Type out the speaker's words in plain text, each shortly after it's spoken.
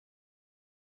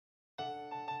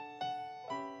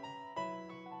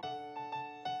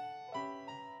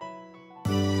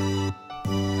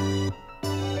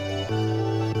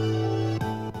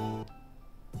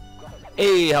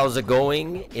Hey, how's it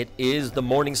going? It is the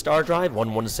Morning Star Drive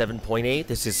 117.8.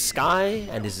 This is Sky,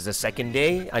 and this is the second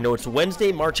day. I know it's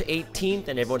Wednesday, March 18th,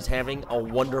 and everyone's having a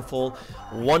wonderful,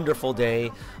 wonderful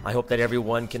day. I hope that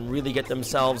everyone can really get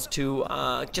themselves to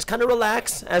just kind of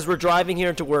relax as we're driving here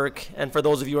into work. And for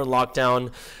those of you in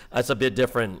lockdown, that's a bit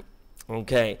different.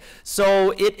 Okay,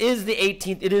 so it is the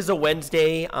 18th. It is a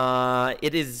Wednesday.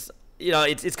 It is,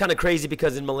 it's kind of crazy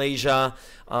because in Malaysia,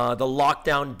 the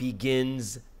lockdown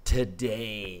begins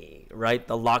today, right?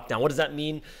 The lockdown. What does that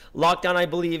mean? Lockdown, I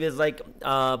believe, is like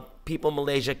people in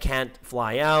Malaysia can't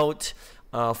fly out,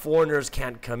 foreigners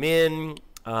can't come in.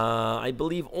 I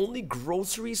believe only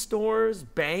grocery stores,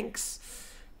 banks,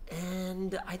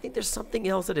 and I think there's something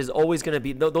else that is always going to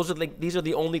be. These are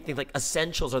the only things. Like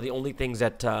essentials are the only things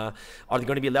that are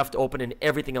going to be left open, and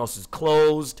everything else is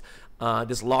closed.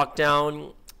 This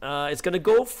lockdown, it's going to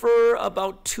go for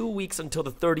about 2 weeks until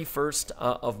the 31st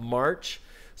of March.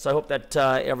 So I hope that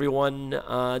everyone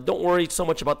don't worry so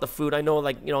much about the food. I know,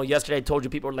 yesterday I told you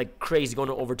people are like crazy going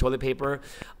over toilet paper.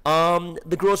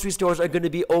 The grocery stores are going to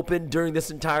be open during this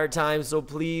entire time, so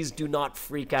please do not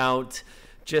freak out.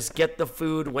 Just get the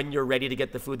food when you're ready to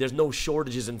get the food. There's no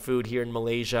shortages in food here in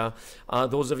Malaysia.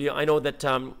 Those of you, I know that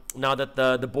now that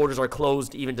the borders are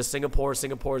closed, even to Singapore,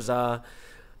 Singaporeans are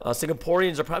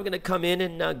probably going to come in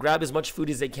and grab as much food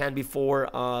as they can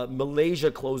before Malaysia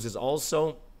closes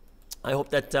also. I hope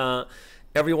that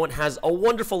everyone has a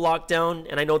wonderful lockdown,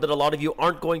 and I know that a lot of you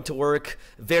aren't going to work.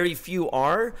 Very few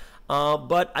are,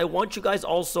 but I want you guys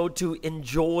also to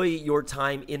enjoy your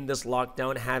time in this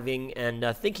lockdown, having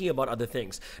and thinking about other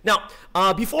things. Now,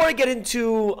 before I get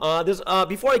into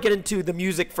the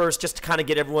music first, just to kind of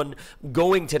get everyone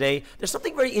going today, there's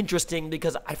something very interesting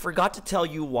because I forgot to tell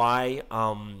you why.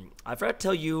 I forgot to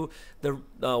tell you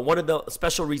one of the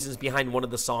special reasons behind one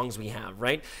of the songs we have,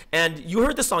 right? And you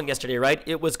heard the song yesterday, right?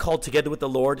 It was called "Together with the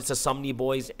Lord." It's a Somni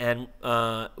Boys and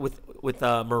with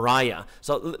Mariah.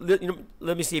 So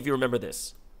let me see if you remember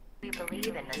this. We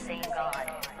believe in the same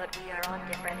God, but we are on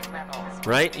different levels.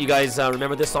 Right? You guys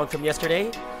remember this song from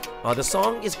yesterday? The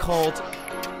song is called.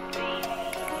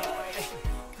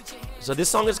 So this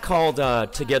song is called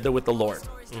 "Together with the Lord."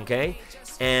 Okay.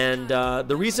 And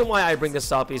the reason why I bring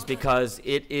this up is because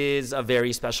it is a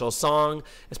very special song,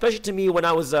 especially to me when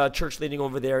I was church leading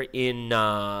over there in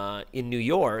New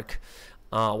York.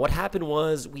 What happened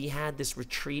was we had this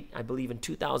retreat, I believe in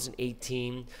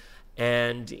 2018,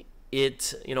 and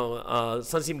it,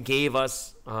 Sunsim gave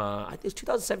us, I think it was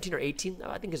 2017 or 18,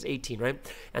 I think it's 18,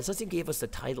 right? And Sunsim gave us the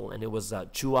title, and it was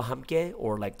Jua Hamke,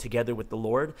 or like Together with the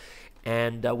Lord.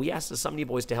 And we asked the Somni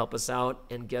Boys to help us out,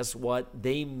 and guess what?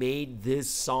 They made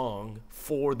this song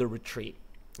for the retreat,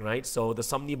 right? So the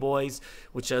Somni Boys,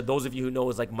 which those of you who know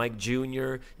is like Mike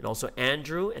Jr. and also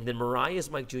Andrew, and then Mariah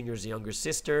is Mike Jr.'s younger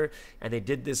sister, and they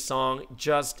did this song.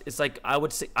 It's like I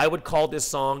would call this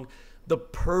song the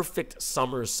perfect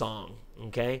summer song,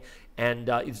 okay? And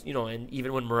and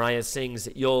even when Mariah sings,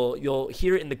 you'll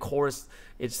hear it in the chorus.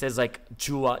 It says like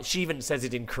Jua. She even says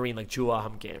it in Korean, like Jua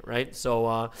Hamke, right?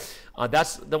 So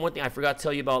that's the one thing I forgot to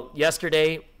tell you about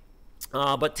yesterday.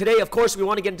 But today, of course, we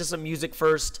want to get into some music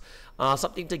first,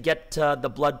 something to get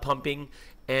the blood pumping.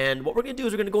 And what we're going to do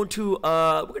is we're going to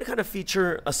kind of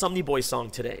feature a Somni Boys song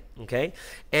today, okay?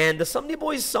 And the Somni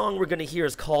Boys song we're going to hear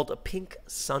is called Pink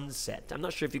Sunset. I'm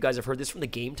not sure if you guys have heard this from the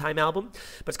Game Time album,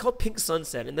 but it's called Pink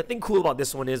Sunset. And the thing cool about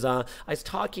this one is I was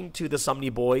talking to the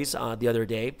Somni Boys the other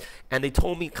day, and they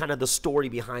told me kind of the story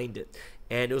behind it.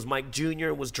 And it was Mike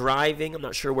Jr. was driving. I'm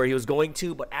not sure where he was going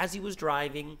to, but as he was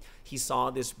driving, he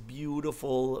saw this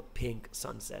beautiful pink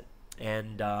sunset.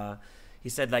 And he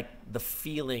said, like, the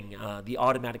feeling, the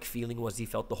automatic feeling was he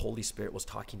felt the Holy Spirit was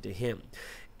talking to him.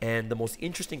 And the most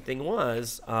interesting thing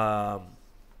was, the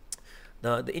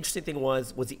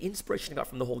inspiration I got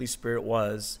from the Holy Spirit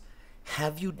was,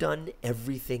 have you done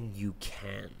everything you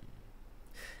can?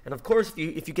 And of course,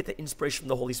 if you get the inspiration from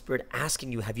the Holy Spirit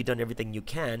asking you, have you done everything you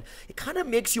can, it kind of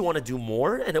makes you want to do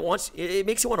more, and it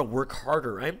makes you want to work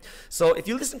harder, right? So if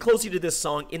you listen closely to this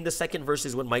song, in the second verse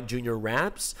is when Mike Jr.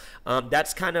 raps.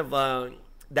 That's kind of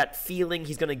that feeling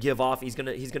he's going to give off. He's going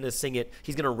to sing it.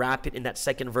 He's going to rap it in that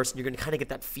second verse, and you're going to kind of get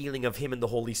that feeling of him and the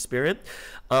Holy Spirit.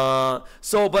 But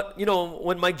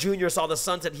when Mike Jr. saw the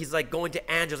sunset, he's like going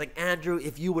to Andrew. He's like, Andrew,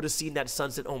 if you would have seen that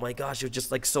sunset, oh my gosh, it was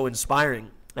just like so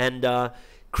inspiring. And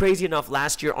crazy enough,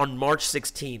 last year on March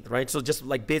 16th, right? So just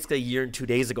like basically a year and 2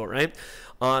 days ago, right?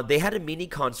 They had a mini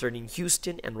concert in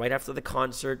Houston, and right after the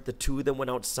concert, the two of them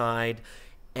went outside,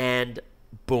 and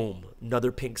boom,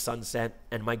 another pink sunset.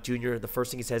 And Mike Jr., the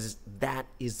first thing he says is, that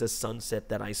is the sunset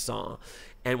that I saw.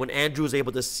 And when Andrew was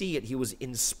able to see it, he was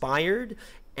inspired,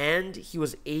 and he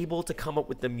was able to come up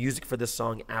with the music for this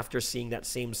song after seeing that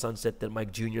same sunset that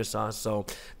Mike Jr. saw. So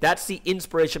that's the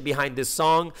inspiration behind this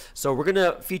song. So we're going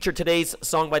to feature today's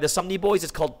song by the Sumney Boys.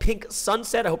 It's called Pink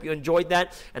Sunset. I hope you enjoyed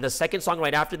that. And the second song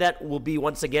right after that will be,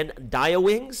 once again, Dia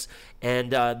Wings.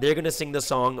 And they're going to sing the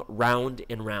song Round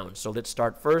and Round. So let's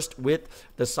start first with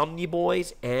the Sumney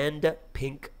Boys and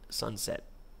Pink Sunset.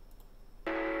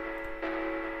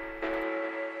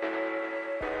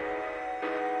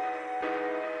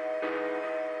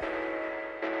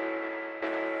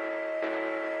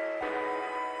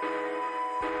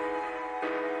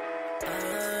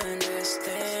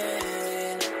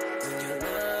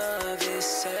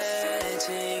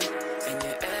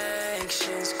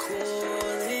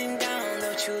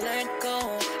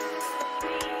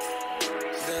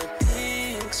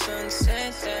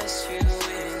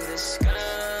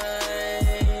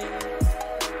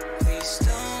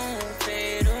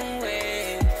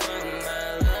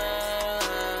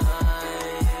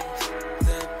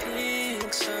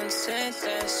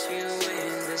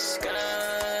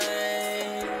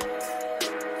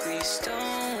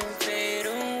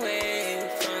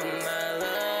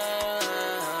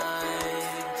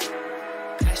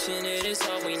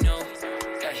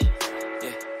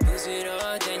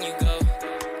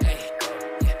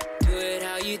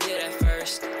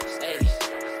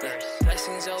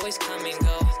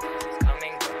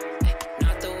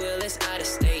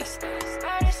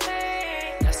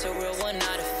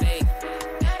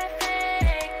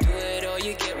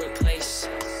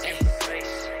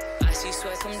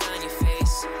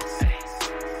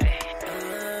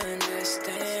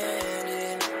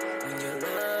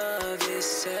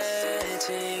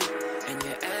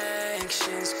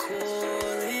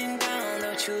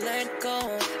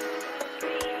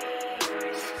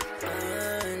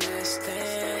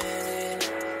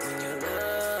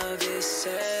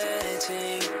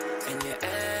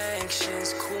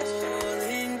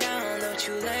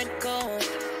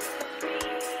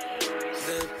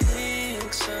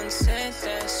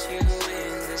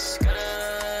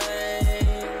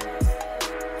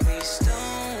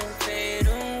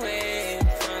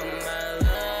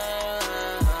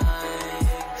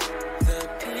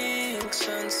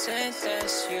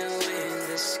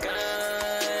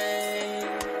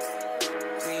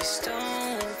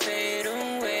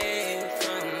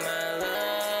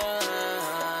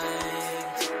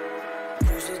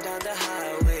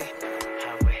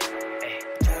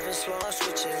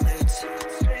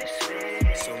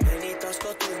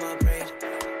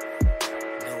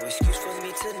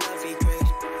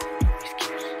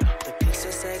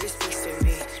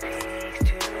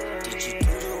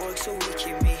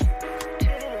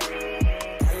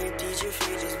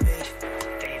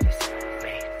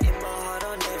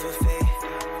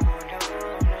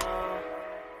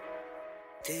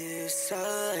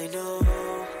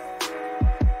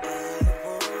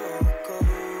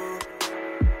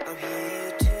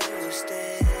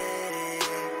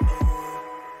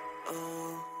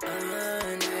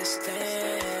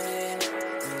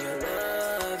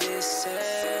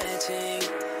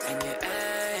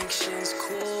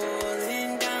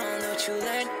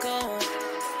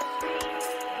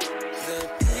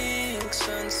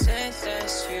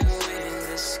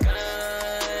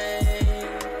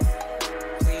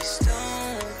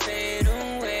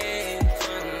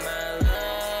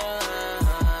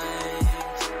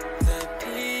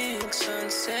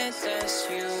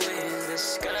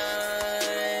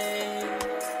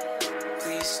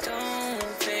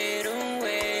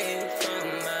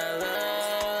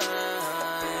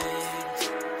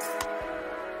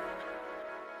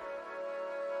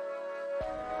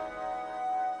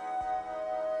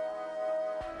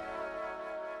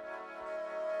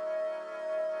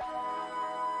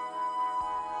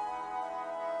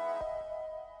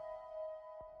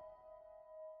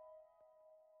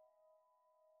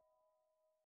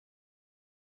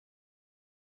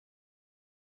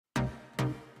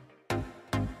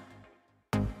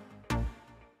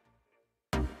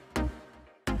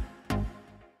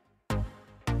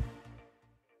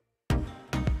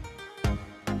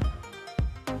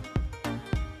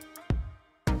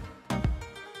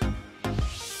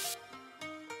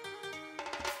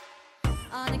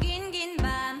 어느 긴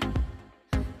밤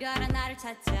별한 나를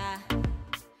찾자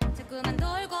자꾸만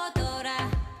돌고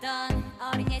돌았던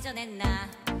어린 예전의 나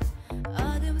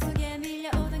어둠 속에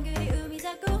밀려오던 그리움이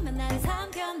자꾸만 나를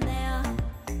삼켰네요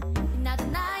나도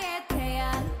나의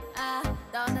태양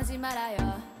떠나지 말아요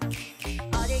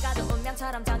어딜 가도 운명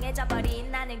맹세처럼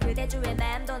정해져버린 나는 그대 주위에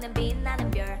맴도는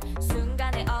빛나는 별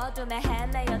순간의 어둠에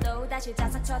헤매여도 다시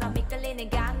자석처럼 이끌리는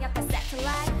강력한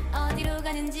새틀라이트 어디로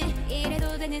가는지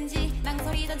이래도 되는지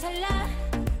망설이던 찰나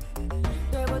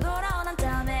돌고 돌아온 한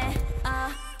땀에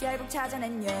결국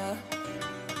찾아낸 you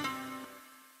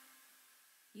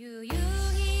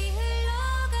유유히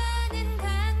흘러가는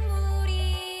강물이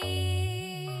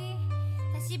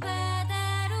다시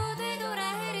바다로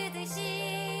되돌아 흐르듯이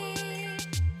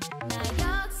나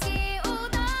역시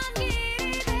오던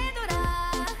길을 되돌아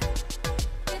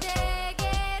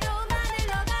그대게로만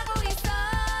흘러가고 있어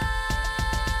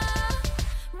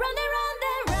Round and round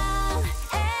and round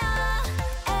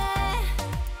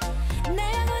내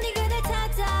영혼이 그댈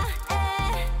찾아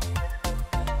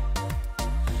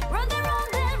Round and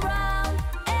round and round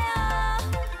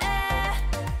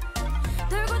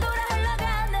돌고 돌아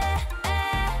흘러가네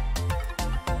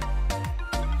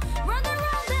Round and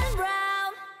round and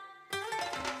round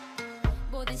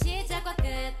모든 시작과 끝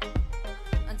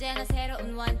언제나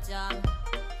새로운 원점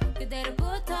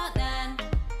그대로부터 난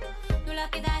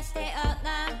놀랍게 다시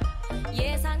태어나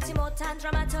예상치 못한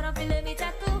드라마처럼 필름이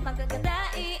자꾸만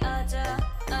끈끈다 이어져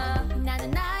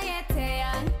나는 나의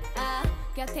태양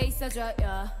곁에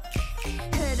있어줘요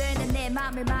흐르는 내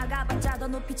맘을 막아봤자 더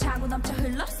높이 차고 넘쳐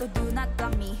흘렀어 Do not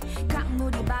stop me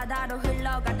강물이 바다로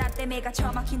흘러가 나 때문에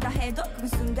처막힌다 해도 그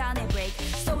순간에 break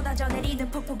쏟아져 내리는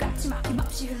폭포같이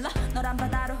막힘없이 흘러 너란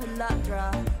바다로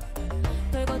흘러들어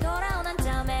돌고 돌아온 한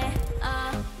점에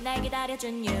날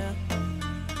기다려준 you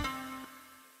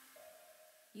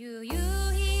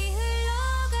유유히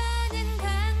흘러가는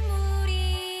강물이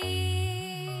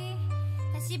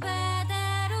다시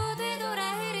바다로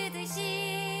되돌아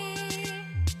흐르듯이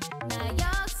나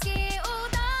역시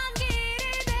오던 길을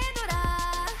되돌아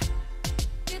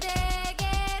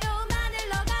그대게로만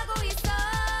흘러가고 있어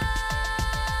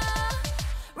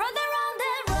Round and round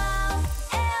and round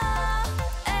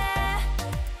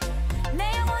내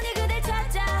영혼이 그댈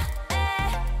찾아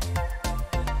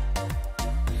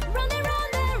Round and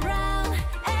round and round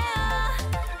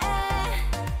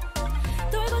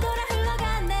돌고 돌아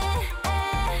흘러가네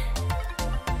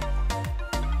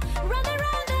Round and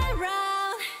round and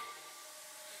round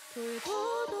돌고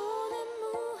도는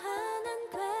무한한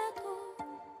궤도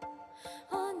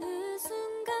어느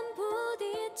순간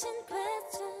부딪힌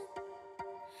question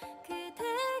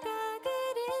그대가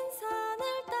그린 선을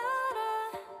따라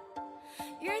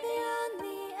You're the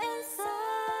only answer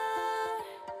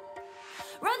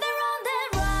Round and round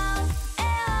and round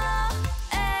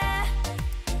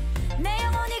내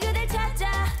영혼이 그댈 찾아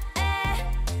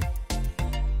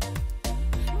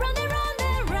Round and round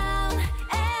and round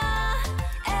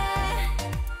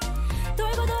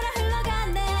돌고 돌아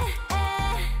흘러가네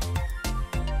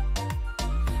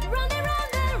Round and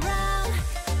round and round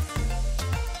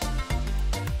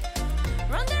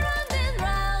Round and round and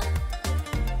round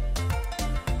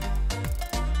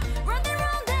Round and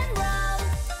round and round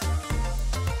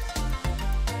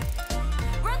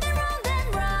Round and round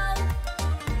and round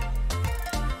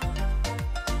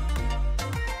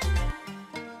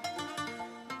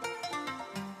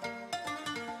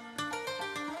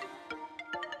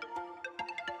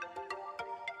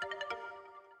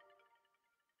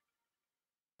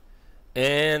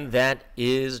And that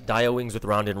is Dio Wings with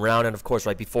Round and Round. And of course,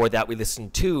 right before that, we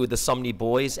listened to the Sumney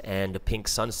Boys and Pink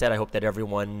Sunset. I hope that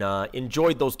everyone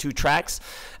enjoyed those two tracks.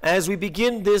 As we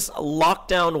begin this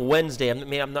Lockdown Wednesday,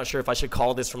 I'm not sure if I should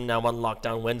call this from now on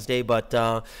Lockdown Wednesday, but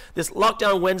this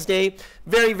Lockdown Wednesday,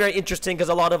 very, very interesting because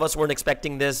a lot of us weren't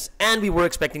expecting this, and we were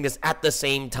expecting this at the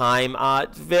same time.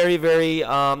 Very, very,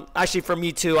 actually for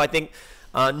me too, I think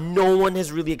no one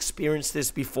has really experienced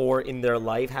this before in their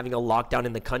life, having a lockdown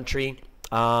in the country.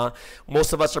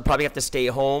 Most of us are probably have to stay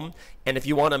home, and if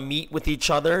you want to meet with each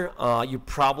other, you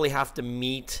probably have to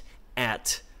meet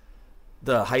at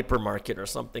the hypermarket or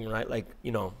something, right? Like,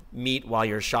 you know, meet while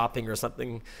you're shopping or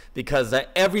something, because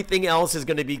everything else is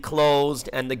going to be closed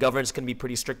and the government's going to be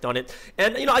pretty strict on it.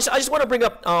 And, you know, I just want to bring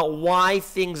up why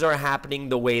things are happening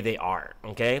the way they are,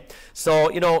 okay?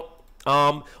 So, you know,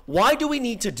 why do we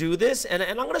need to do this? And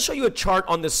I'm going to show you a chart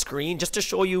on the screen just to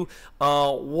show you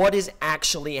what is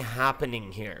actually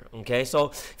happening here, okay?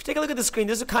 So if you take a look at the screen,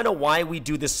 this is kind of why we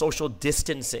do this social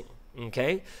distancing,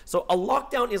 okay? So a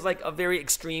lockdown is like a very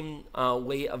extreme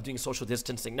way of doing social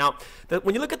distancing. Now,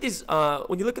 when you look at these,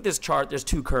 when you look at this chart, there's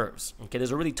two curves, okay?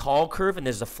 There's a really tall curve and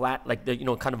there's a flat, like the, you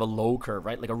know, kind of a low curve,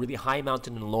 right? Like a really high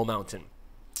mountain and a low mountain.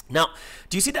 Now,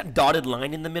 do you see that dotted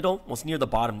line in the middle? Well, it's near the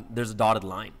bottom. There's a dotted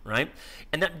line, right?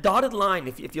 And that dotted line,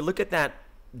 if you look at that,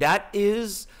 that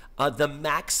is the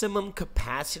maximum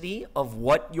capacity of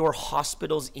what your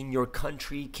hospitals in your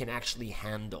country can actually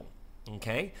handle,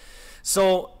 Okay,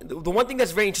 so the one thing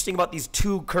that's very interesting about these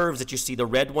two curves that you see, the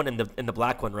red one and the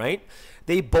black one, right?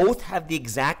 They both have the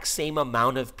exact same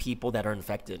amount of people that are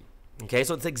infected. Okay,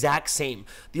 so it's the exact same.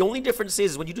 The only difference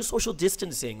is when you do social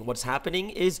distancing, what's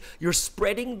happening is you're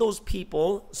spreading those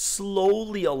people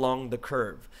slowly along the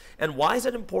curve. And why is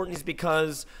that important is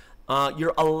because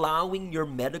you're allowing your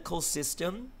medical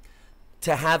system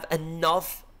to have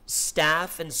enough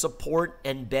staff and support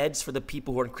and beds for the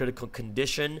people who are in critical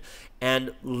condition,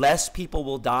 and less people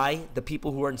will die. The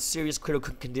people who are in serious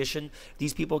critical condition,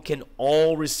 these people can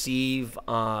all receive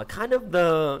kind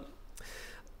of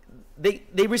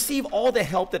they receive all the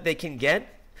help that they can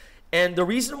get. And the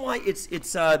reason why this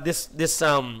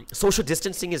social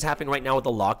distancing is happening right now with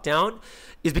the lockdown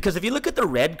is because if you look at the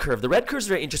red curve is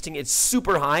very interesting. It's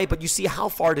super high, but you see how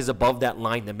far it is above that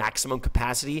line, the maximum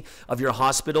capacity of your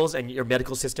hospitals and your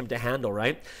medical system to handle,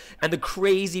 right? And the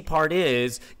crazy part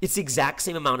is it's the exact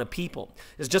same amount of people.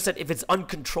 It's just that if it's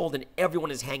uncontrolled and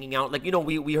everyone is hanging out, like,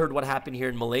 we heard what happened here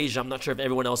in Malaysia. I'm not sure if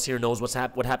everyone else here knows what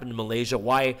happened in Malaysia,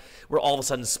 why we're all of a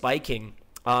sudden spiking.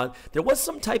 There was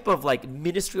some type of like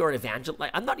ministry or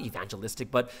I'm not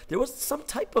evangelistic, but there was some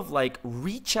type of like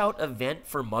reach out event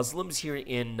for Muslims here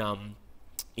in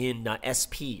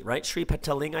SP, right? Sri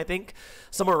Petaling, I think,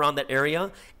 somewhere around that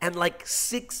area, and like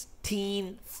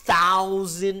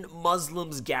 16,000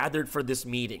 Muslims gathered for this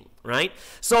meeting, right?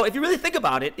 So if you really think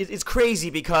about it, it's crazy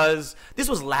because this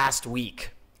was last week.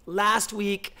 Last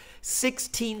week,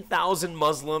 16,000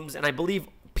 Muslims, and I believe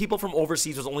people from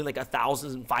overseas was only like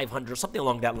 1,500 or something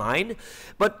along that line.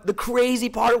 But the crazy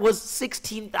part was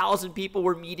 16,000 people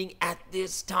were meeting at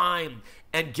this time.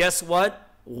 And guess what?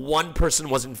 One person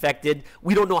was infected.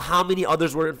 We don't know how many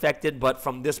others were infected, but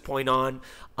from this point on,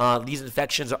 these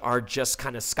infections are just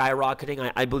kind of skyrocketing.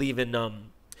 I believe in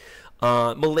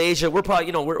Malaysia, we're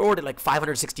probably, we're already like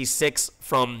 566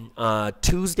 from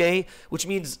Tuesday, which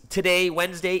means today,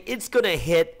 Wednesday, it's going to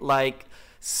hit like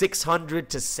 600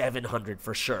 to 700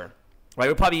 for sure, right?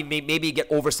 We'll probably maybe get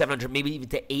over 700, maybe even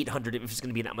to 800 if it's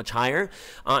going to be that much higher.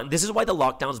 This is why the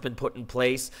lockdown's been put in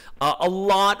place. A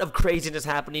lot of craziness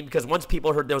happening because once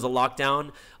people heard there was a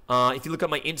lockdown, if you look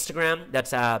at my Instagram,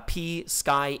 that's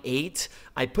psky8.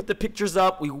 I put the pictures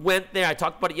up. We went there. I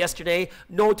talked about it yesterday.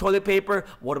 No toilet paper.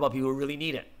 What about people who really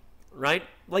need it? Right?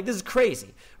 Like, this is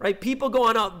crazy, right? People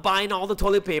going out buying all the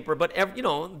toilet paper, but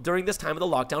during this time of the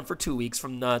lockdown for 2 weeks,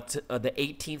 from the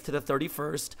 18th to the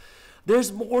 31st,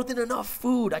 there's more than enough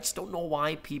food. I just don't know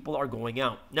why people are going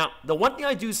out. Now, the one thing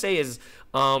I do say is,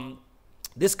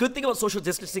 this good thing about social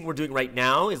distancing we're doing right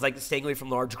now is like staying away from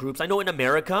large groups. I know in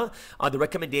America, the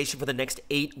recommendation for the next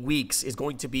 8 weeks is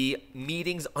going to be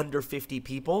meetings under 50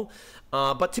 people.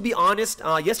 But to be honest,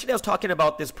 yesterday I was talking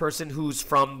about this person who's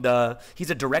he's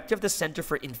a director of the Center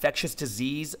for Infectious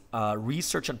Disease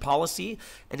Research and Policy.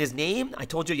 And his name, I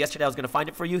told you yesterday I was going to find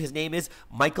it for you. His name is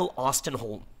Michael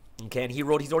Ostenholm. Okay, and he's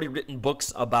already written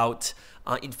books about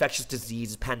infectious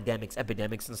disease, pandemics,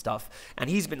 epidemics, and stuff. And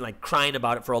he's been like crying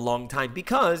about it for a long time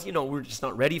because, we're just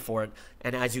not ready for it.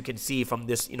 And as you can see from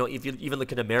this, if you even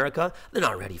look at America, they're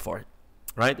not ready for it,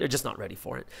 right? They're just not ready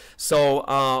for it.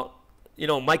 So,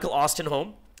 Michael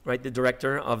Ostenholm, right, the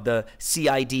director of the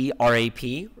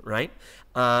CIDRAP, right?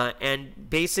 And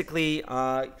basically,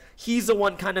 he's the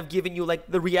one kind of giving you like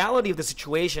the reality of the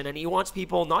situation. And he wants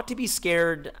people not to be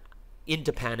scared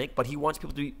into panic, but he wants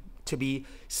people to be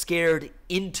scared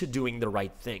into doing the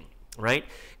right thing, right?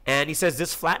 And he says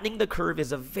this flattening the curve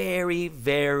is a very,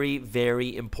 very,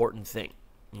 very important thing.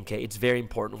 Okay, it's very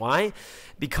important. Why?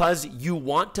 Because you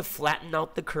want to flatten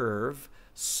out the curve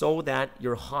so that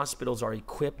your hospitals are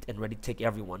equipped and ready to take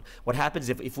everyone. What happens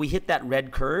if we hit that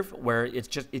red curve where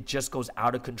it just goes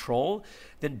out of control,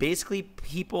 then basically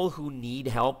people who need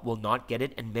help will not get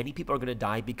it, and many people are going to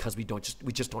die because we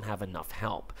just don't have enough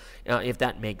help, if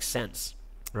that makes sense,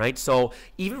 right? So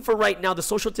even for right now, the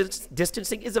social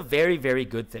distancing is a very, very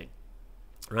good thing.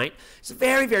 Right? It's a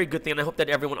very, very good thing, and I hope that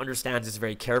everyone understands this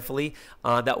very carefully.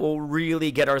 That will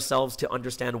really get ourselves to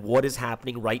understand what is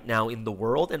happening right now in the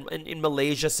world, and in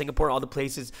Malaysia, Singapore, all the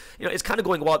places. It's kind of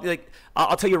going well. Like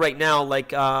I'll tell you right now,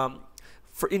 like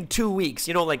in 2 weeks,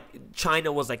 like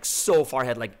China was like so far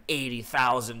ahead, like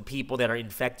 80,000 people that are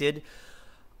infected.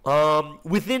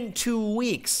 Within 2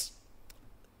 weeks,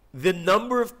 the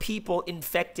number of people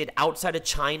infected outside of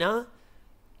China,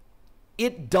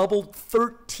 it doubled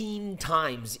 13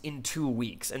 times in 2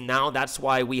 weeks. And now that's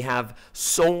why we have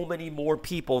so many more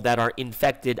people that are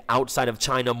infected outside of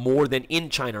China more than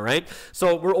in China, right?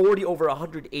 So we're already over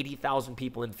 180,000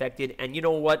 people infected. And you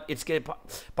know what? It's going to,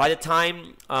 by the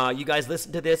time you guys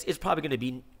listen to this, it's probably going to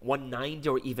be 190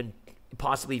 or even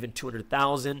possibly even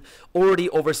 200,000. Already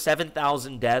over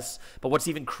 7,000 deaths. But what's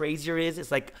even crazier is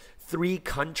it's like 3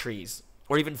 countries,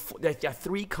 or even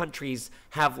 3 countries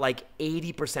have like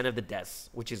 80% of the deaths,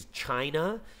 which is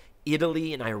China,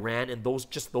 Italy, and Iran. And those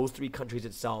 3 countries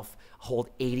itself hold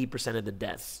 80% of the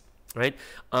deaths. Right,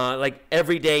 like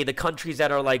every day, the countries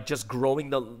that are like just growing,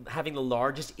 having the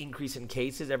largest increase in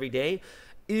cases every day,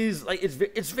 is like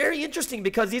it's very interesting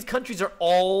because these countries are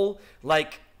all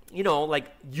like, you know, like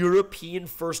European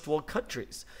first world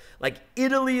countries. Like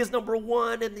Italy is number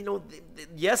 1, and you know,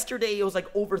 yesterday it was like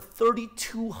over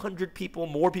 3,200 people,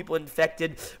 more people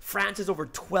infected. France is over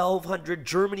 1,200.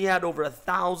 Germany had over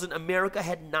 1,000. America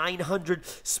had 900.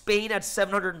 Spain had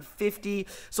 750.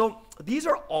 So these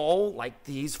are all like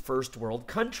these first world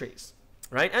countries.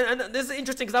 Right, and this is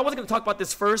interesting because I wasn't going to talk about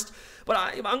this first,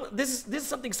 but this is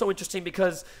something so interesting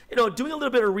because, you know, doing a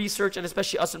little bit of research, and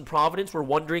especially us in Providence, we're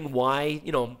wondering why,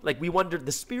 you know, like we wondered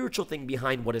the spiritual thing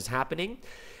behind what is happening.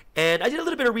 And I did a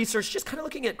little bit of research, just kind of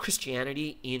looking at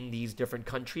Christianity in these different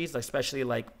countries, especially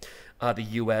like the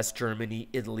U.S., Germany,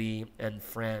 Italy, and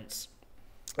France.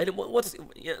 And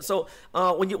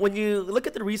when you look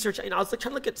at the research, you know, I was like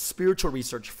trying to look at spiritual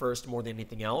research first more than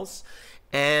anything else.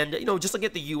 And, you know, just looking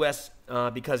at the U.S.,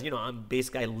 because, you know, I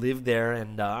live there,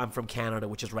 and I'm from Canada,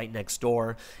 which is right next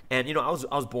door. And, you know, I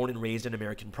was born and raised in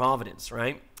American Providence,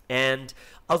 right? And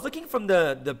I was looking from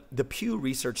the Pew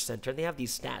Research Center, and they have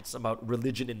these stats about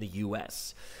religion in the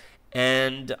U.S.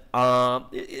 And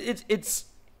it's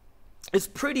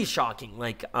pretty shocking.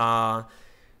 Like,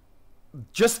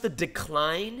 just the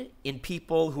decline in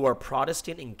people who are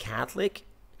Protestant and Catholic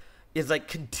is like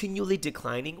continually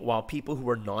declining, while people who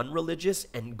are non-religious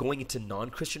and going into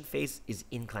non-Christian faiths is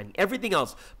inclining. Everything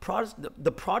else,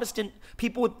 Protestants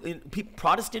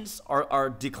are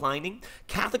declining,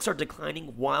 Catholics are declining,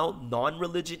 while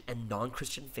non-religion and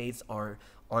non-Christian faiths are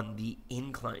on the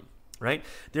incline. Right?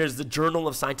 There's the Journal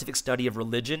of Scientific Study of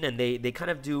Religion, and they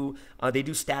kind of do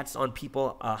stats on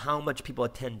people, how much people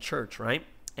attend church, right?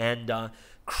 And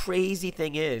crazy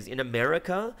thing is, in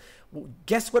America,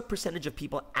 guess what percentage of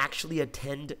people actually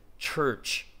attend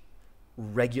church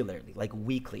regularly, like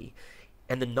weekly?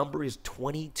 And the number is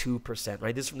 22%,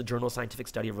 right? This is from the Journal of Scientific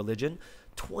Study of Religion.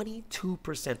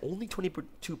 22%, only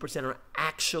 22% are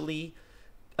actually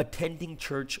attending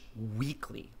church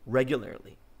weekly,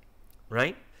 regularly,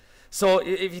 right? So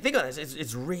if you think of this,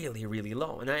 it's really, really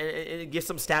low. And it gives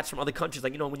some stats from other countries.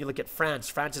 Like, you know, when you look at France,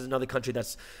 France is another country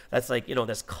that's like, you know,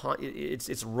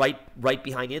 it's right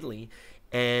behind Italy.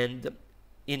 And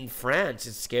in France,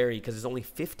 it's scary because there's only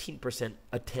 15%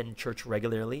 attend church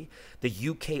regularly. The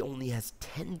UK only has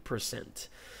 10%.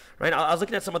 Right? I was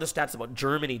looking at some other stats about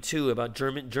Germany too, about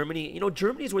Germany. You know,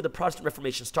 Germany is where the Protestant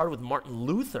Reformation started with Martin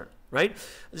Luther, right?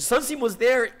 Sunsim was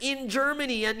there in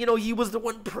Germany, and, you know, he was the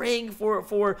one praying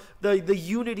for the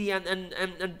unity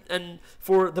and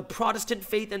for the Protestant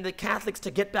faith and the Catholics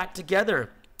to get back together,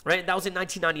 right? That was in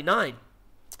 1999.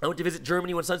 I went to visit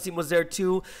Germany when Sunsim was there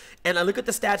too, and I look at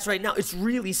the stats right now. It's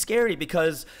really scary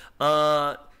because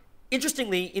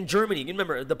interestingly, in Germany, you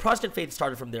remember, the Protestant faith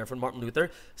started from there, from Martin Luther.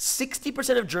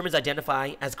 60% of Germans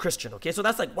identify as Christian, okay? So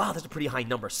that's like, wow, that's a pretty high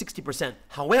number, 60%.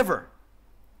 However,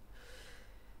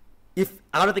 if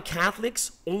out of the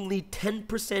Catholics, only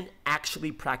 10%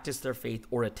 actually practice their faith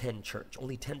or attend church.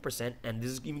 Only 10%, and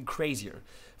this is even crazier.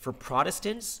 For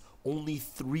Protestants, only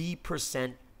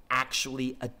 3%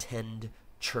 actually attend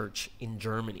church in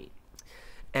Germany.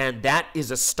 And that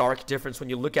is a stark difference when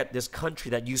you look at this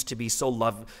country that used to be so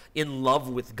in love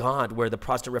with God, where the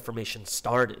Protestant Reformation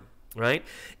started, right?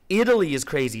 Italy is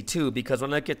crazy too, because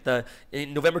when I look at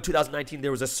in November 2019,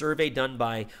 there was a survey done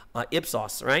by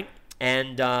Ipsos, right?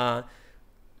 And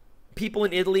people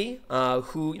in Italy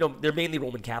who, you know, they're mainly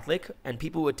Roman Catholic, and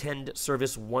people who attend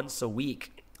service once a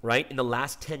week, right, in the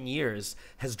last 10 years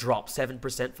has dropped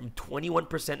 7%, from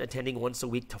 21% attending once a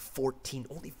week to 14.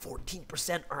 Only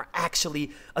 14% are actually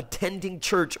attending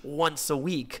church once a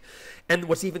week. And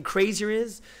what's even crazier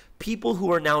is people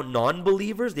who are now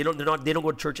non-believers, they don't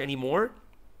go to church anymore.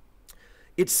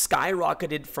 It's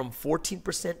skyrocketed from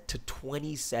 14% to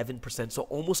 27%. So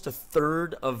almost a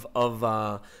third of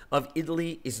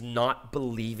Italy is not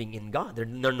believing in God. They're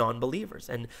non-believers,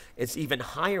 and it's even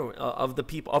higher of the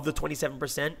people, of the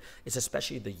 27%. It's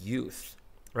especially the youth,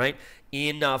 right?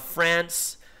 In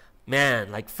France,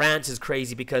 man, like France is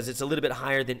crazy because it's a little bit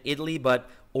higher than Italy, but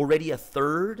already a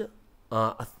third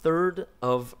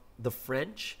of the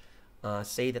French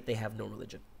say that they have no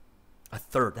religion. A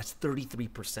third. That's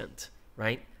 33%.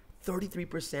 Right?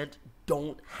 33%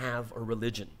 don't have a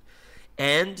religion.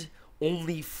 And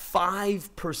only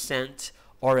 5%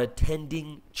 are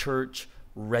attending church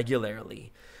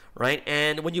regularly. right?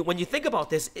 And when you think about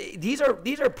this, these are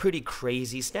pretty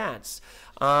crazy stats,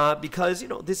 because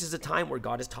this is a time where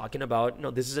God is talking about,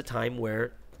 this is a time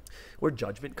where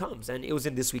judgment comes. And it was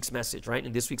in this week's message, right?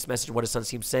 In this week's message, what does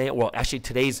Sunseem say? Well, actually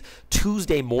today's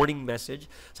Tuesday morning message,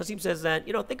 Sunseem says that,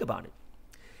 think about it.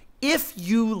 If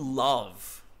you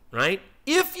love, right?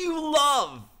 If you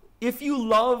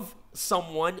love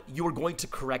someone, you're going to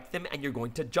correct them and you're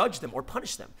going to judge them or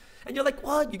punish them. And you're like,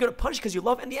 what? You're going to punish because you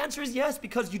love? And the answer is yes,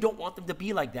 because you don't want them to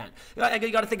be like that.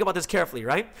 You got to think about this carefully,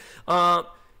 right?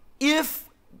 If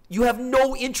you have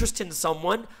no interest in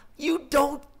someone, you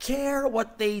don't care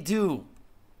what they do,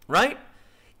 right?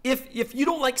 If you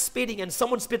don't like spitting and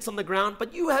someone spits on the ground,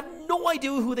 but you have no idea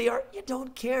who they are, you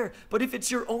don't care. But if it's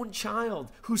your own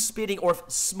child who's spitting or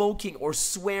smoking or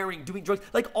swearing, doing drugs,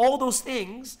 like all those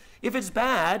things, if it's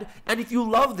bad and if you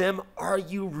love them, are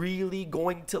you really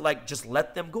going to just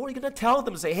let them go? Or are you going to tell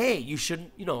them, say, hey, you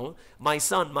shouldn't, my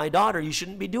son, my daughter, you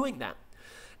shouldn't be doing that.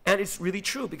 And it's really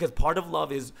true, because part of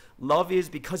love is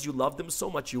because you love them so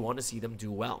much, you want to see them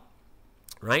do well.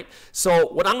 Right? So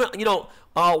what I'm gonna,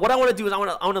 what I want to do is I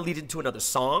want to lead into another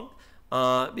song,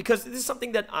 because this is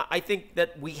something that I think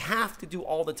that we have to do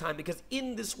all the time, because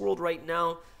in this world right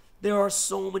now, there are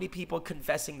so many people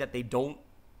confessing that they don't,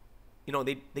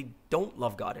 they don't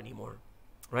love God anymore,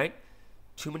 right?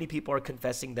 Too many people are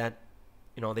confessing that,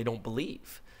 they don't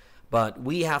believe. But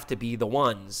we have to be the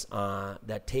ones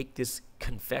that take this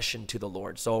confession to the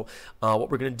Lord. So what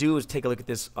we're going to do is take a look at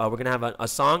this. We're going to have a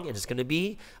song, and it's going to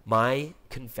be My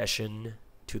Confession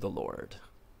to the Lord.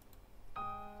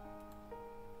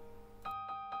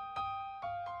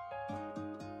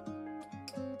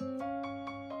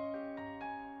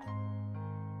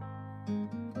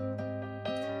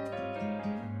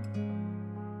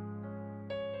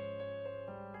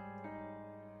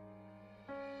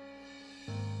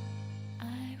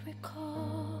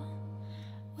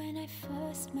 When I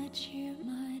first met you,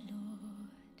 my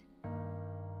Lord,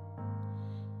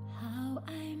 how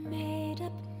I made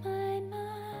up my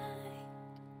mind,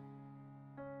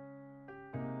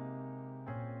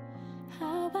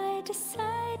 how I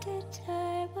decided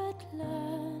I would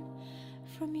learn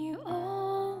from you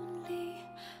only,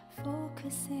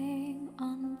 focusing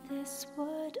on this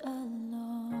word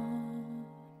alone.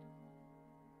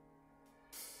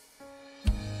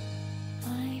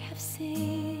 I have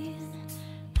seen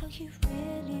how you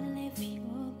really live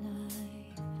your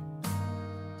life.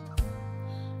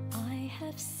 I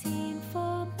have seen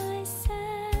for myself.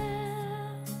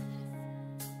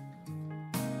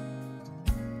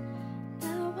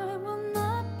 Now I will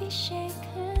not be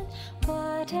shaken,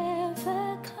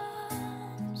 whatever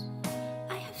comes.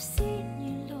 I have seen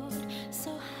you, Lord,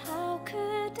 so how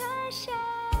could I share?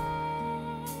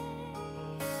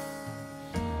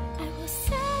 I will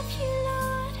serve you,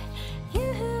 Lord,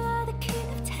 you who are the King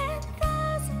of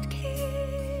 10,000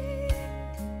 kings.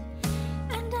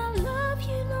 And I'll love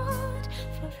you, Lord,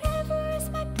 forever is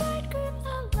my bridegroom.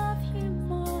 I'll love you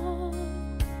more.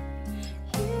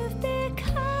 You've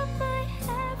become my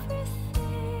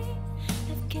everything.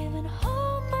 I've given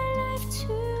all my life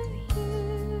to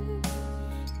you.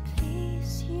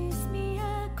 Please use me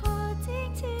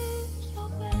according to your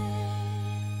way.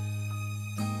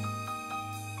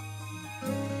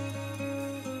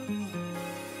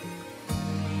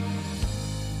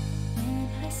 When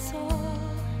I saw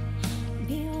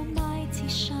the Almighty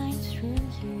shine through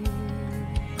you,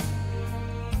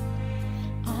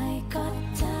 I got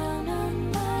down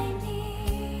on my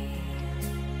knees.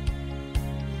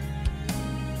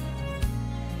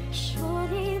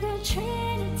 Surely the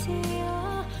Trinity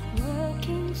are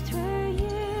working through you.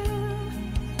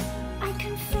 I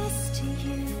confess to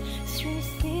you through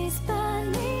these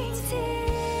burning tears.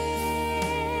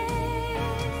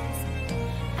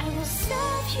 I will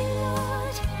serve you,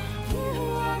 Lord, you who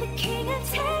are the King of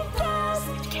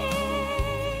 10,000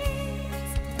 kings.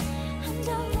 And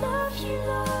I'll love you,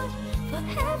 Lord,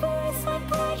 forever is my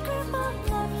bridegroom. I'll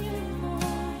love you more.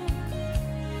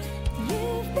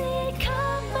 You've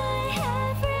become my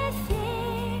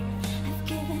everything. I've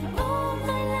given all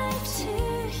my life to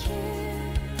you.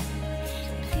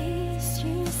 Please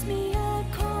use me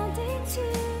according to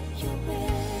your will.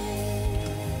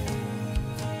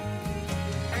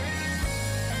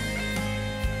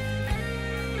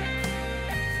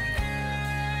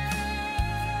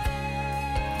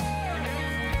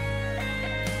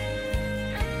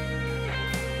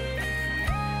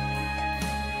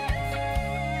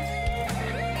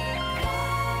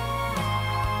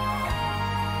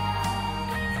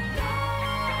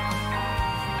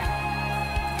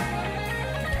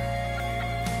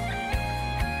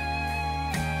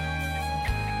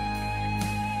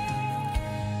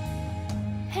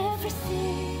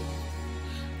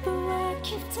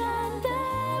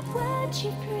 set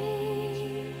you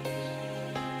free.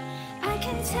 I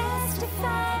can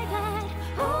testify that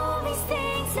all these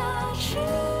things are true.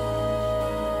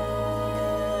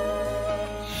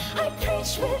 I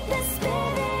preach with the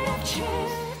spirit of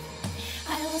truth.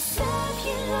 I will serve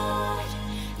you, Lord.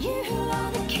 You who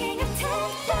are the King of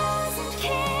 10,000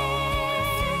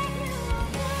 kings.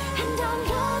 And I'll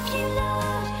love you,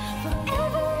 Lord.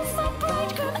 Forever is my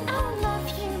bridegroom. I'll love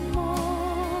you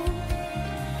more.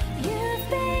 You've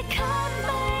become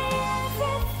my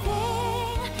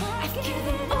everything. I've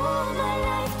given all my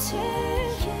life to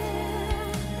you.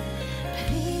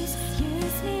 Please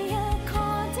use me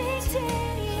according to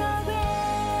your will.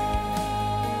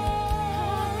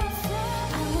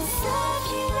 I will serve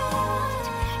you, Lord.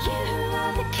 You who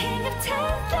are the King of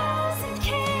 10,000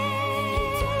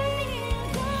 kings.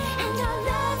 And I'll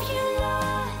love you,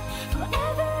 Lord.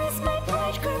 Forever is my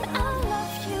bridegroom. I'll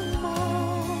love you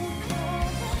more.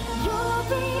 You're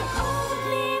the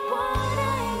only one I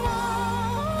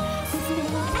love. There's no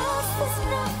one else, there's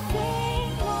nothing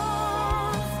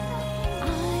more. I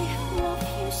love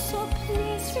you, so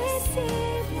please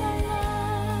receive my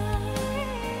love.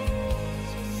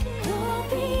 You're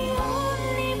the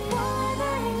only one I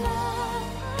love.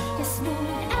 There's no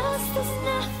one else, there's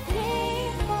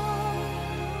nothing more.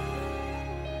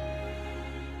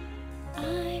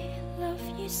 I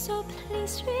love you, so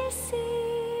please receive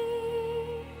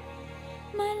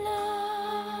my love.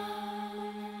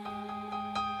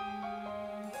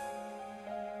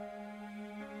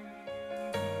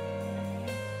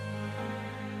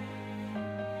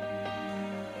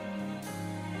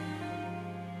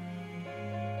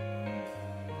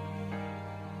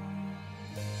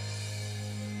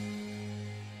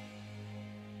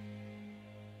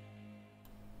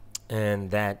 And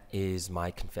that is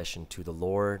my confession to the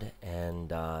Lord. And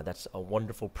that's a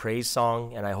wonderful praise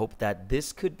song. And I hope that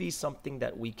this could be something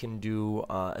that we can do,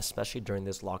 especially during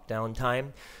this lockdown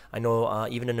time. I know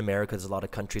even in America, there's a lot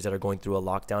of countries that are going through a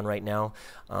lockdown right now.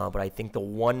 But I think the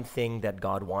one thing that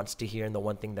God wants to hear and the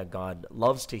one thing that God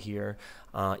loves to hear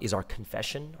is our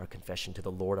confession to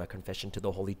the Lord, our confession to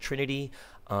the Holy Trinity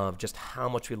of just how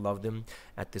much we love them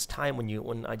at this time.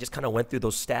 When I just kind of went through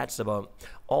those stats about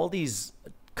all these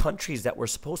countries that were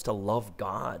supposed to love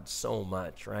God so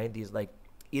much, right? These, like,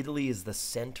 Italy is the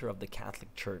center of the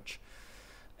Catholic Church,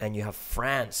 and you have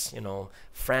France,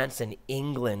 France and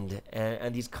England,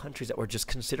 and these countries that were just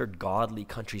considered godly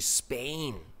countries,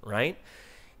 Spain, right?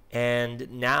 And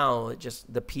now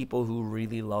just the people who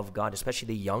really love God, especially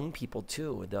the young people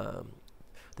too, the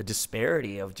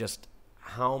disparity of just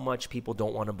how much people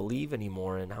don't want to believe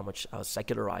anymore and how much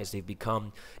secularized they've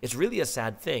become. It's really a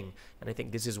sad thing. And I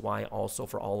think this is why also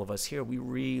for all of us here, we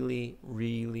really,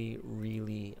 really,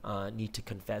 really need to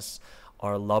confess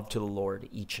our love to the Lord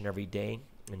each and every day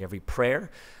in every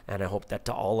prayer. And I hope that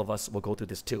to all of us will go through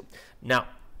this too. Now,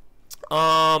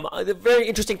 the very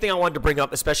interesting thing I wanted to bring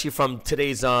up, especially from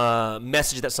today's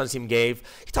message that Sunsim gave,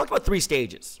 he talked about 3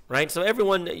 stages, right? So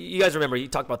everyone, you guys remember, he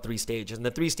talked about 3 stages, and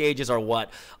the 3 stages are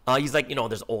what? He's like,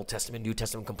 there's Old Testament, New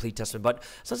Testament, Complete Testament, but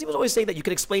Sunsim was always saying that you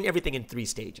can explain everything in 3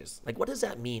 stages. Like, what does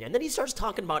that mean? And then he starts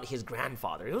talking about his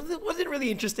grandfather. Wasn't it really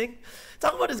interesting?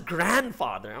 Talking about his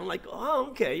grandfather. I'm like, oh,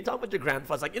 okay, you talk about your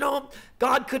grandfather. It's like,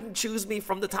 God couldn't choose me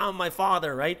from the time of my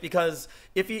father, right? Because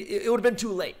it would have been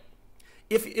too late.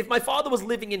 If my father was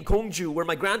living in Gongju, where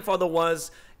my grandfather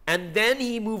was, and then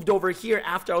he moved over here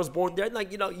after I was born there,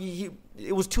 like,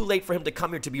 it was too late for him to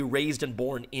come here to be raised and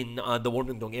born in the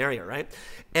Wonmyeongdong area, right?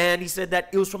 And he said that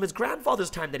it was from his grandfather's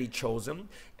time that he chose him,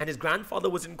 and his grandfather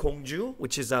was in Gongju,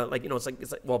 which is it's like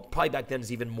probably back then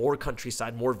it's even more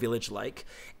countryside, more village-like,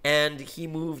 and he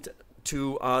moved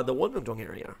to the Wonmyeongdong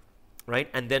area. Right,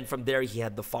 and then from there he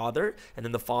had the father, and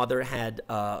then the father had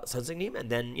Sunseoknim,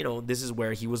 and then this is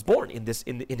where he was born in his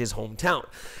hometown,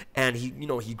 and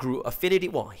he grew affinity.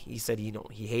 Well, he said he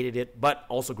hated it, but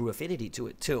also grew affinity to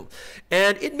it too,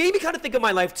 and it made me kind of think of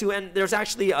my life too. And there's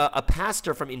actually a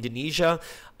pastor from Indonesia,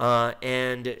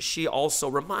 and she also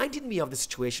reminded me of the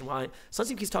situation. While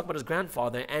Sunseok keeps talking about his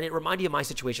grandfather, and it reminded me of my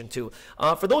situation too.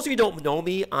 For those of you who don't know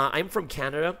me, I'm from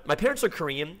Canada. My parents are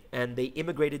Korean, and they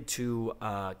immigrated to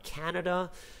Canada,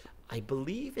 I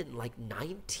believe in like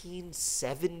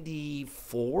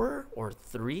 1974 or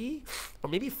 3 or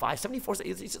maybe 5, 74.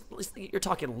 You're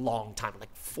talking a long time, like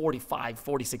 45,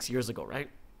 46 years ago, right?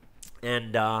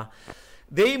 And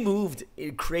they moved.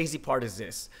 A crazy part is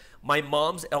this. My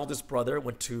mom's eldest brother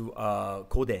went to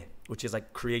Kodae, which is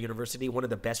like Korea University, one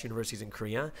of the best universities in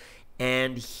Korea.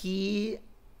 And he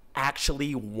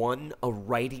actually won a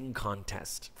writing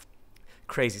contest.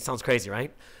 Crazy. Sounds crazy,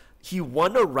 right? he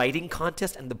won a writing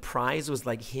contest, and the prize was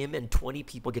like him and 20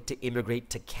 people get to immigrate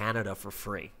to Canada for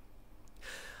free.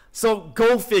 So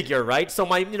go figure, right? So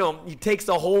he takes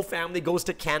the whole family, goes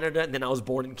to Canada, and then I was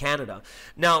born in Canada.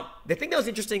 Now, the thing that was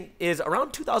interesting is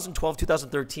around 2012,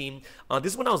 2013,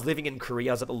 this is when I was living in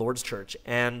Korea. I was at the Lord's Church,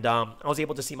 and I was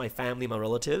able to see my family, my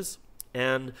relatives.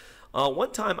 And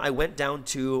one time I went down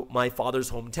to my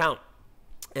father's hometown.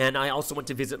 And I also went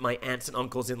to visit my aunts and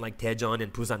uncles in like Daejeon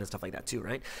and Busan and stuff like that too,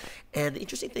 right? And the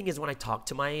interesting thing is when I talked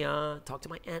to my aunt,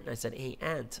 and I said, "Hey,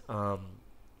 aunt,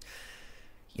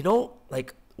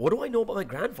 like, what do I know about my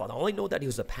grandfather? All I know that he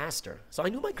was a pastor." So I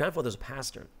knew my grandfather was a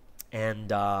pastor.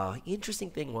 And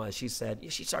interesting thing was, she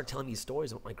started telling me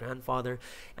stories about my grandfather,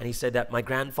 and he said that my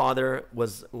grandfather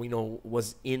was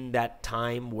in that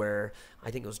time where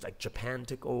I think it was like Japan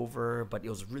took over, but it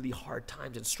was really hard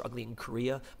times and struggling in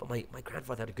Korea. But my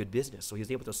grandfather had a good business, so he was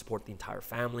able to support the entire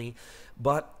family.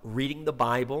 But reading the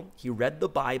Bible, he read the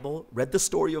Bible, read the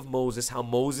story of Moses, how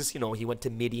Moses, he went to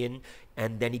Midian,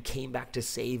 and then he came back to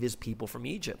save his people from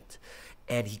Egypt.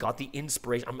 And he got the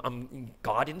inspiration.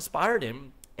 God inspired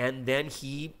him. And then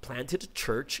he planted a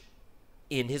church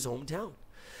in his hometown.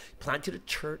 Planted a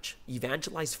church,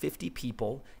 evangelized 50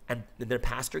 people, and then their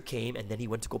pastor came, and then he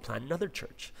went to go plant another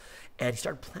church. And he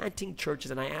started planting churches,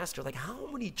 and I asked her, like, how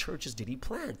many churches did he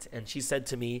plant? And she said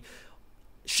to me,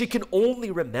 she can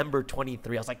only remember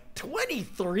 23. I was like,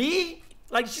 23?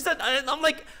 Like, she said, I'm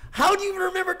like, how do you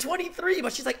remember 23?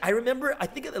 But she's like, I remember, I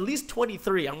think at least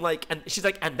 23. I'm like, and she's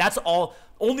like, and that's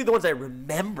only the ones I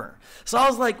remember. So I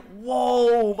was like,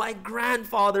 whoa, my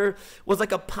grandfather was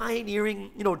like a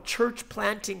pioneering, church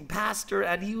planting pastor.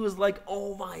 And he was like,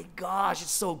 oh my gosh,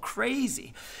 it's so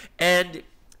crazy. And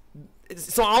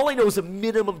so all I know is a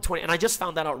minimum 20. And I just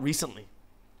found that out recently.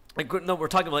 Like, no, we're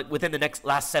talking about within the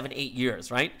last 7-8 years,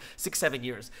 right? 6-7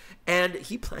 years. And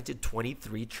he planted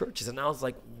 23 churches. And I was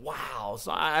like, wow.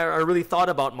 So I really thought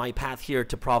about my path here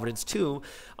to Providence too.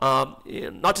 Not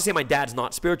to say my dad's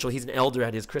not spiritual. He's an elder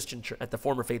at his Christian church, at the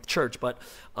former faith church. But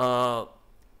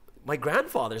my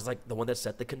grandfather is like the one that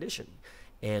set the condition.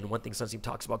 And one thing Sunseem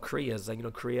talks about Korea is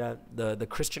like, Korea, the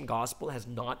Christian gospel has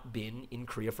not been in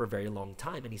Korea for a very long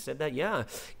time. And he said that, yeah,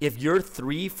 if you're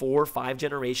 3, 4, 5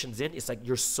 generations in, it's like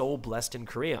you're so blessed in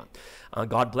Korea.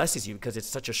 God blesses you because it's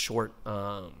such a short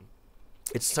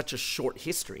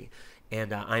history.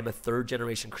 And I'm a 3rd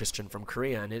generation Christian from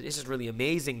Korea. And it's just really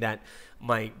amazing that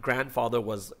my grandfather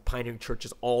was pioneering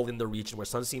churches all in the region where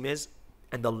Sunseem is.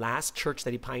 And the last church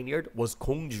that he pioneered was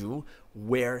Gongju,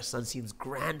 where Sunseem's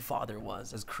grandfather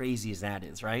was, as crazy as that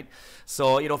is, right?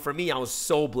 So, for me, I was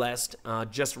so blessed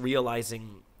just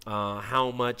realizing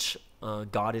how much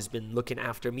God has been looking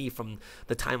after me from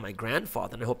the time of my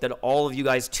grandfather. And I hope that all of you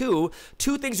guys too.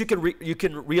 2 things you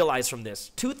can realize from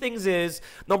this. 2 things is,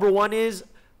 number 1 is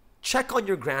check on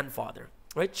your grandfather,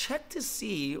 right? Check to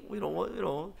see,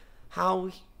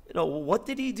 how, what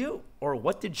did he do? Or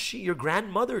what did your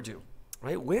grandmother do?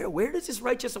 Right? Where does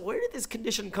where did this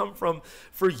condition come from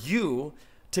for you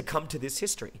to come to this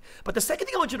history? But the second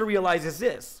thing I want you to realize is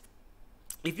this.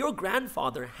 If your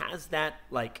grandfather has that,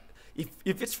 like,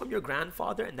 if it's from your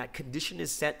grandfather and that condition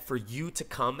is set for you to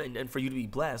come and for you to be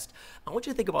blessed, I want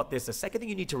you to think about this. The second thing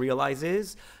you need to realize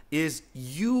is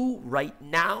you right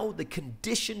now, the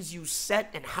conditions you set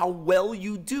and how well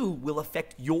you do will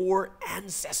affect your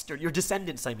ancestor, your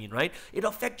descendants, right? It'll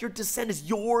affect your descendants.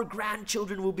 Your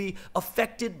grandchildren will be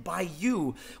affected by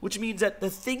you, which means that the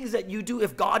things that you do,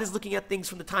 if God is looking at things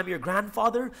from the time of your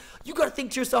grandfather, you got to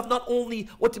think to yourself, not only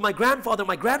what did my grandfather and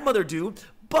my grandmother do,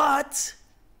 but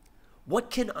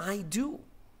what can I do?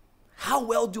 How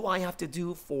well do I have to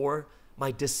do for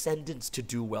my descendants to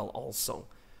do well also,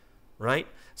 right?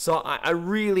 So I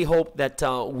really hope that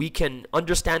we can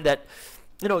understand that,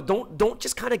 don't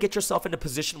just kind of get yourself in a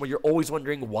position where you're always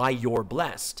wondering why you're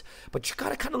blessed, but you got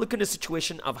to kind of look in a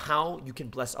situation of how you can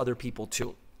bless other people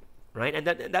too, right? And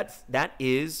that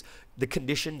is the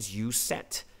conditions you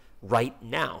set right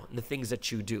now and the things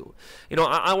that you do.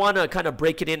 I want to kind of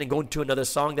break it in and go into another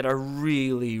song that I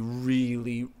really,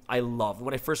 really, I love.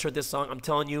 When I first heard this song, I'm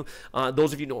telling you,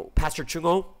 those of you know Pastor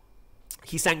Chung-ho,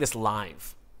 he sang this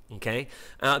live. Okay,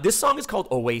 this song is called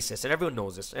Oasis, and everyone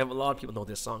knows this. A lot of people know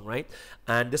this song, right?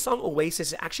 And this song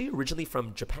Oasis is actually originally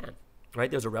from Japan, right?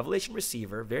 There's a Revelation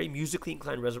receiver, very musically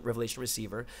inclined Revelation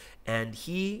receiver, and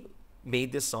he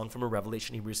made this song from a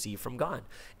revelation he received from God.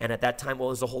 And at that time, it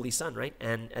was the Holy Son, right?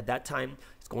 And at that time,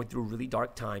 he's going through a really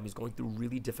dark time. He's going through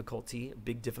really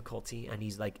big difficulty, and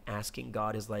he's like asking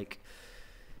God, is like,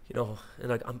 and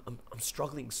like I'm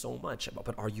struggling so much,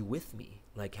 but are you with me?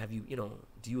 Like, have you,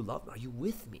 do you love me? Are you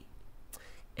with me?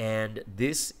 And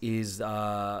this is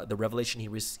the revelation he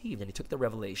received. And he took the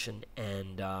revelation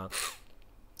and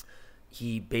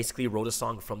he basically wrote a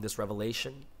song from this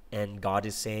revelation. And God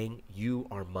is saying, you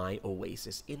are my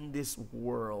oasis in this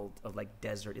world of like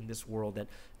desert, in this world that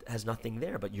has nothing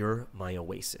there, but you're my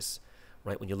oasis,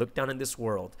 right? When you look down in this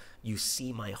world, you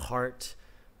see my heart,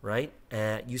 right?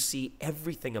 You see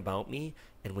everything about me.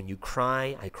 And when you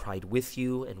cry, I cried with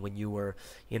you. And when you were,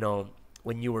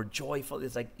 when you were joyful,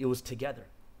 it's like it was together,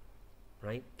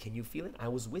 right? Can you feel it? I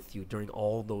was with you during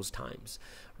all those times,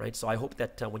 right? So I hope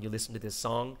that when you listen to this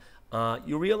song,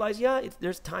 you realize,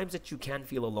 there's times that you can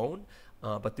feel alone,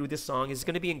 but through this song, it's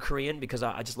going to be in Korean because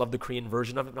I just love the Korean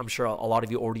version of it. I'm sure a lot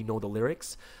of you already know the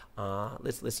lyrics.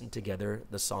 Let's listen together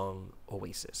the song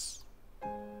Oasis.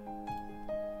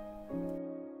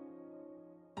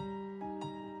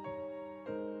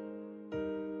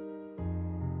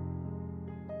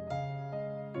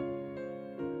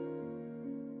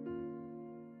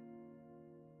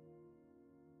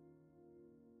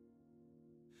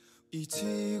 이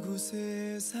지구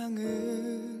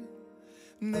세상을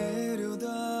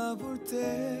내려다볼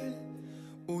때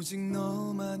오직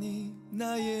너만이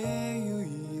나의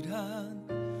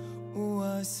유일한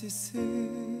오아시스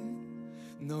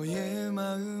너의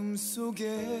마음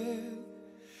속에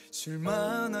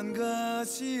쉴만한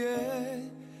가지에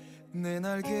내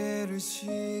날개를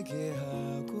쉬게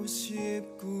하고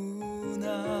싶구나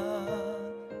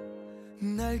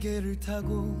날개를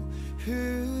타고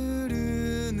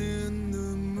흐르는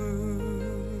눈물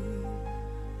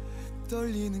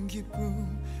떨리는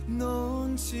기쁨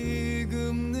넌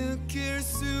지금 느낄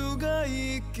수가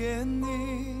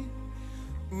있겠니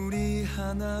우리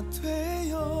하나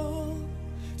되어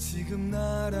지금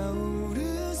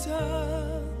날아오르자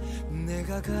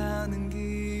내가 가는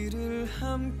길을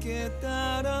함께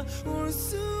따라올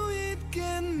수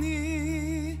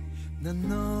있겠니 난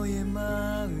너의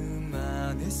마음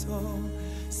안에서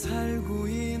살고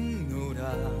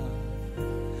있노라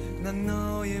난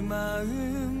너의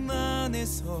마음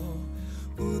안에서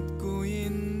웃고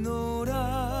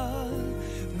있노라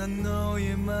난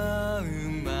너의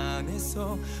마음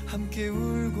안에서 함께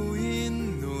울고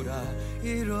있노라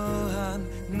이러한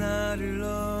나를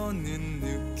너는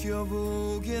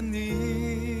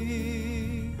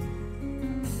느껴보겠니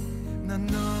난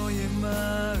너의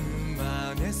마음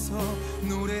안에서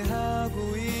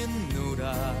노래하고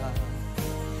있노라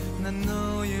난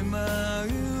너의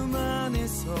마음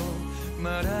안에서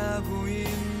말하고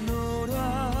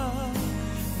있노라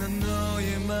난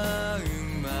너의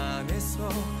마음 안에서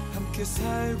함께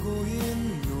살고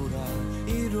있노라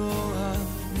이러한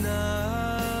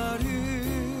나를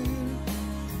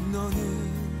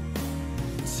너는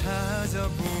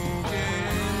찾아보겠니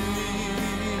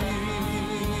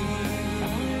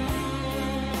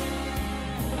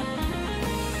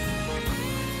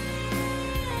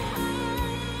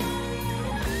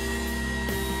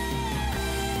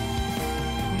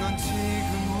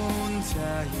지금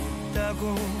혼자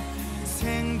있다고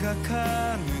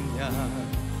생각하느냐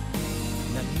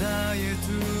난 나의 두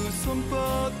손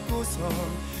뻗고서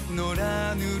널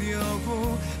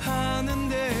안으려고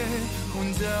하는데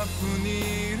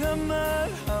혼자뿐이란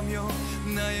말하며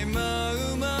나의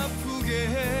마음 아프게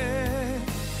해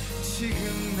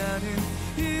지금 나는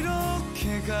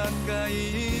이렇게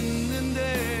가까이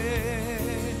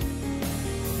있는데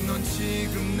넌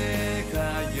지금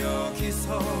내가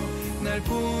여기서 날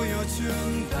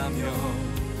보여준다면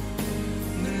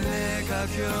늘 내가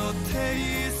곁에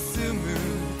있음을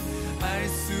알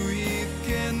수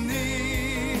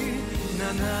있겠니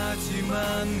난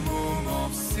하지만 몸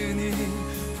없으니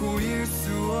보일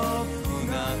수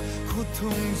없구나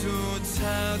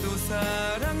고통조차도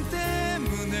사랑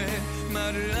때문에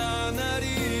말을 안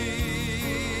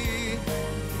하리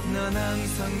난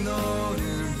항상 너를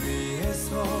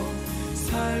위해서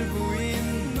살고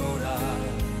있노라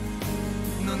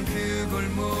넌 그걸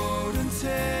모른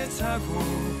채 자고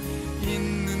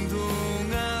있는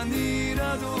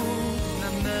동안이라도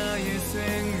난 나의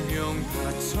생명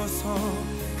바쳐서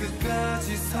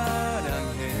끝까지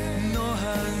사랑해 너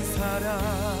한 사람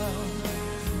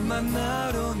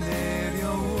만나러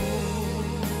내려온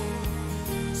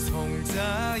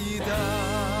성자이다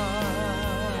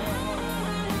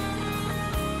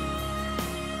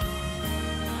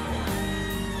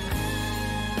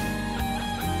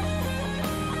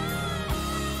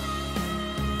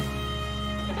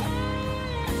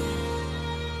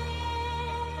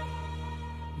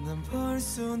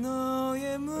벌써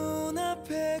너의 문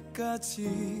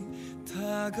앞에까지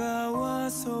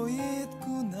다가와서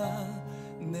있구나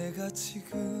내가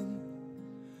지금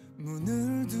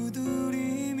문을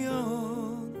두드리면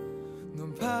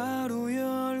눈 바로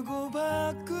열고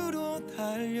밖으로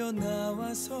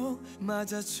달려나와서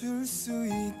맞아줄 수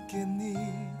있겠니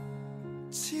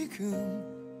지금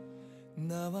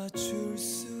나와줄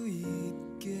수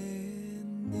있겠니.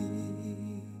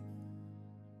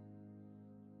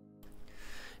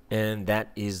 And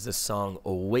that is the song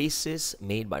Oasis,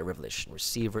 made by Revelation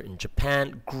Receiver in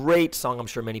Japan. Great song. I'm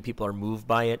sure many people are moved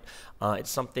by it.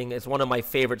 It's one of my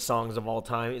favorite songs of all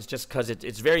time. It's just because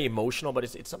it's very emotional, but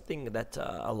it's something that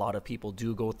a lot of people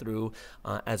do go through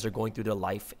as they're going through their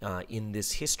life in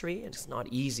this history. It's not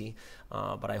easy,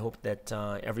 but I hope that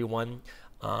everyone,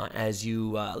 as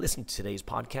you listen to today's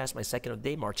podcast, my second of the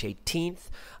day, March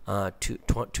 18th,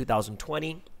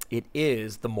 2020, it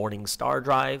is the Morning Star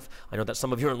Drive. I know that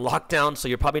some of you are in lockdown, so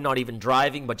you're probably not even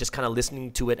driving, but just kind of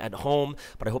listening to it at home.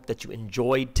 But I hope that you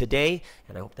enjoyed today,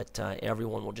 and I hope that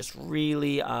everyone will just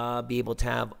really be able to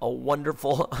have a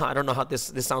wonderful, I don't know how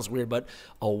this sounds weird, but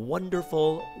a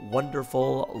wonderful,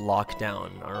 wonderful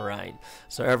lockdown. All right.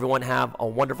 So everyone have a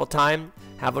wonderful time.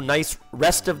 Have a nice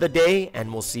rest of the day,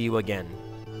 and we'll see you again.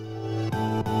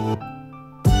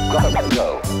 Gotta let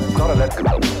go. Gotta let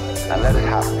go. And let it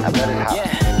happen. And let it happen.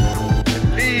 Yeah.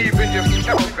 Believe in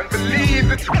yourself and believe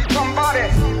that you're somebody.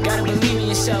 Gotta believe in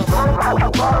yourself.